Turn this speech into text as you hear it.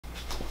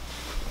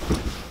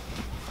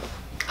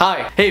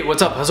Hi, hey,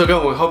 what's up? How's it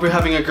going? Hope you're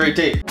having a great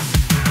day.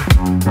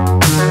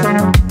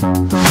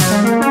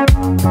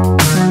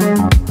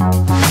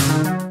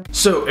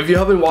 So, if you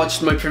haven't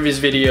watched my previous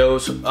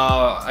videos,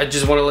 I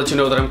just want to let you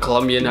know that I'm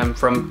Colombian. I'm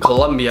from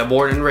Colombia,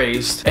 born and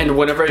raised. And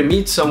whenever I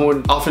meet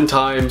someone,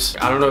 oftentimes,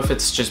 I don't know if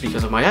it's just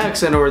because of my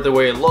accent or the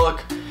way I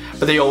look,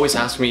 but they always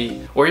ask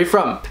me, where are you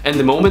from? And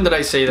the moment that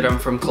I say that I'm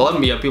from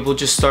Colombia, people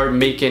just start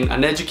making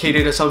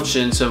uneducated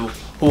assumptions of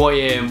who I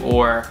am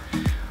or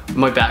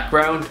my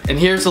background. And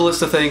here's a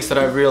list of things that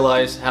I've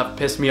realized have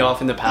pissed me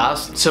off in the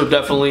past. So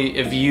definitely,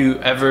 if you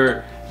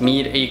ever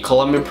meet a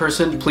Colombian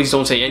person, please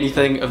don't say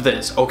anything of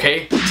this,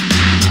 okay?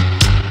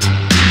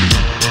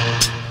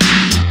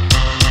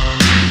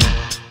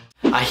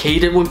 I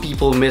hate it when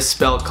people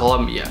misspell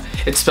Colombia.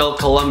 It's spelled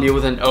Colombia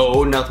with an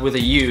O, not with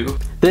a U.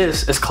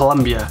 This is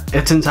Colombia.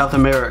 It's in South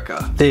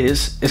America.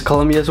 This is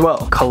Colombia as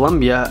well.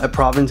 Colombia, a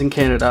province in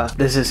Canada.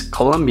 This is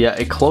Colombia,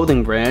 a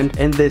clothing brand.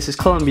 And this is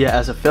Colombia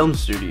as a film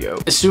studio.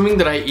 Assuming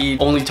that I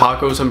eat only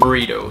tacos and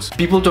burritos,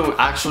 people don't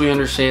actually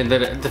understand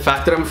that the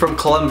fact that I'm from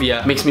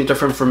Colombia makes me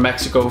different from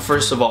Mexico,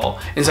 first of all.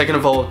 And second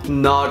of all,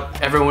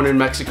 not everyone in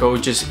Mexico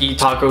just eat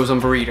tacos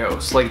and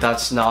burritos. Like,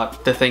 that's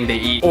not the thing they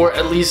eat. Or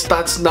at least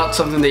that's not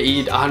something they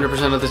eat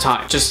 100% of the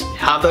time. Just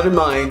have that in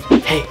mind.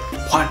 Hey,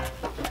 Juan,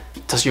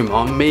 does your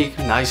mom make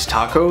nice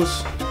tacos?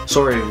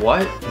 Sorry,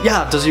 what?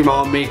 Yeah, does your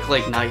mom make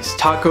like nice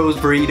tacos,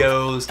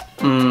 burritos?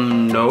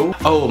 No.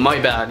 Oh,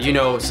 my bad. You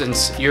know,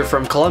 since you're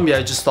from Colombia,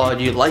 I just thought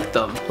you'd like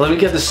them. Let me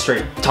get this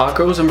straight.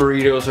 Tacos and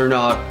burritos are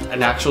not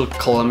an actual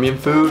Colombian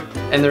food,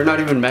 and they're not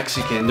even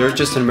Mexican. They're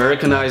just an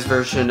Americanized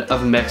version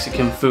of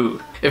Mexican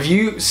food. If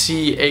you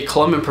see a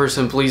Colombian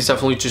person, please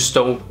definitely just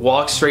don't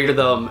walk straight to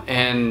them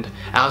and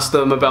ask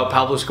them about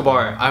Pablo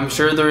Escobar. I'm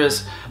sure there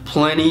is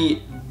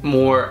plenty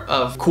more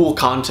of cool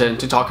content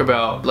to talk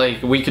about.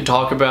 Like, we could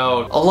talk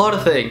about a lot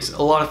of things.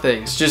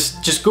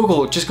 Just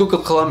Google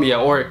Colombia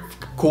or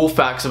cool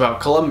facts about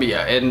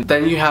Colombia, and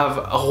then you have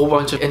a whole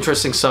bunch of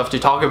interesting stuff to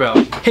talk about.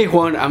 Hey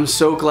Juan, I'm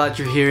so glad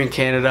you're here in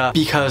Canada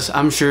because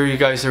I'm sure you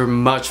guys are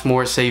much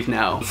more safe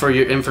now. For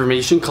your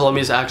information,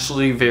 Colombia is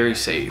actually very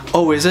safe.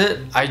 Oh, is it?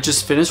 I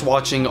just finished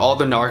watching all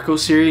the Narco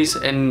series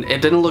and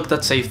it didn't look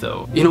that safe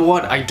though. You know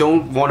what? I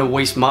don't want to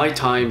waste my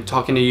time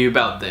talking to you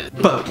about this.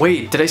 But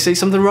wait, did I say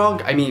something wrong?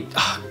 I mean,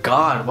 oh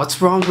God,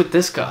 what's wrong with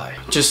this guy?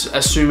 Just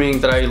assuming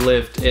that I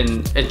lived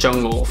in a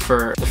jungle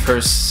for the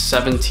first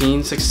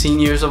 16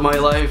 years of my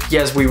life.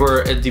 Yes, we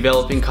were a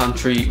developing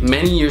country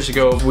many years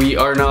ago. We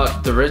are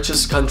not the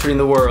richest country in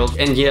the world,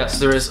 and yes,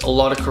 there is a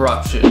lot of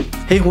corruption.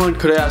 Hey Juan,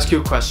 could I ask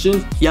you a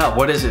question? Yeah,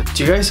 what is it?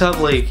 Do you guys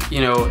have, like, you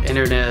know,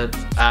 internet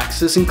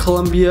access in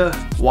Colombia?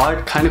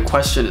 What kind of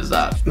question is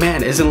that?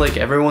 Man, isn't like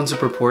everyone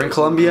super poor in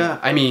Colombia?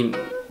 I mean,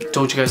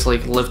 don't you guys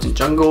like live in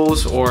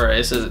jungles, or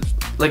is it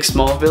like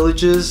small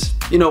villages?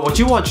 You know, what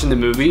you watch in the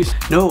movies?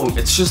 No,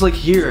 it's just like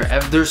here.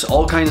 There's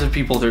all kinds of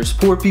people. There's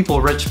poor people,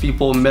 rich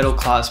people, middle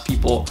class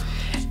people.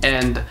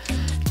 And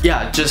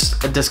yeah,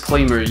 just a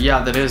disclaimer.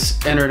 Yeah, that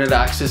is internet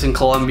access in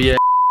Colombia.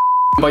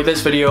 By this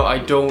video, I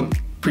don't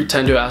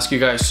pretend to ask you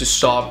guys to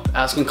stop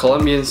asking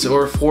Colombians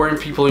or foreign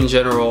people in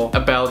general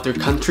about their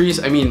countries.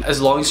 I mean,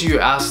 as long as you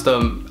ask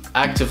them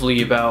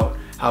actively about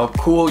how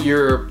cool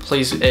your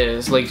place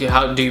is, like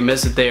how do you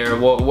miss it there,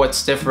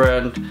 what's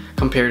different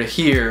compared to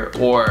here,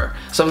 or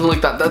something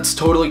like that, that's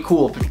totally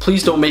cool. But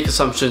please don't make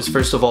assumptions,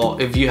 first of all,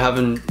 if you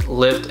haven't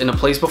lived in a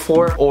place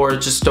before, or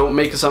just don't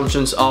make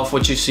assumptions off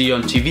what you see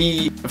on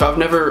TV. If I've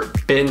never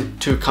been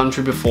to a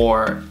country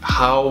before,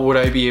 how would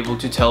I be able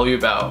to tell you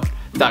about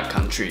that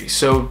country?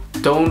 So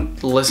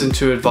don't listen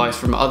to advice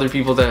from other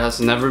people that has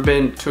never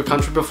been to a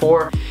country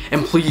before.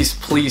 And please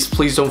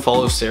don't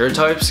follow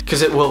stereotypes,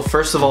 because it will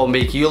first of all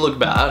make you look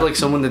bad, like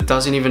someone that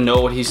doesn't even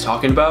know what he's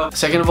talking about.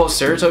 Second of all,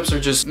 stereotypes are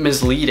just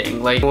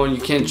misleading. Like, when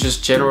you can't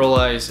just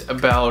generalize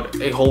about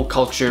a whole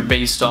culture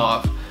based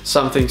off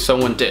something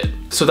someone did.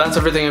 So that's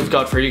everything I've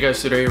got for you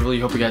guys today. I really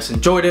hope you guys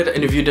enjoyed it,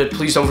 and if you did,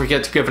 please don't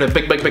forget to give it a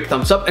big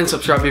thumbs up and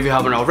subscribe if you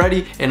haven't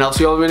already, and I'll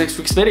see you all in my next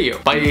week's video.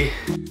 Bye.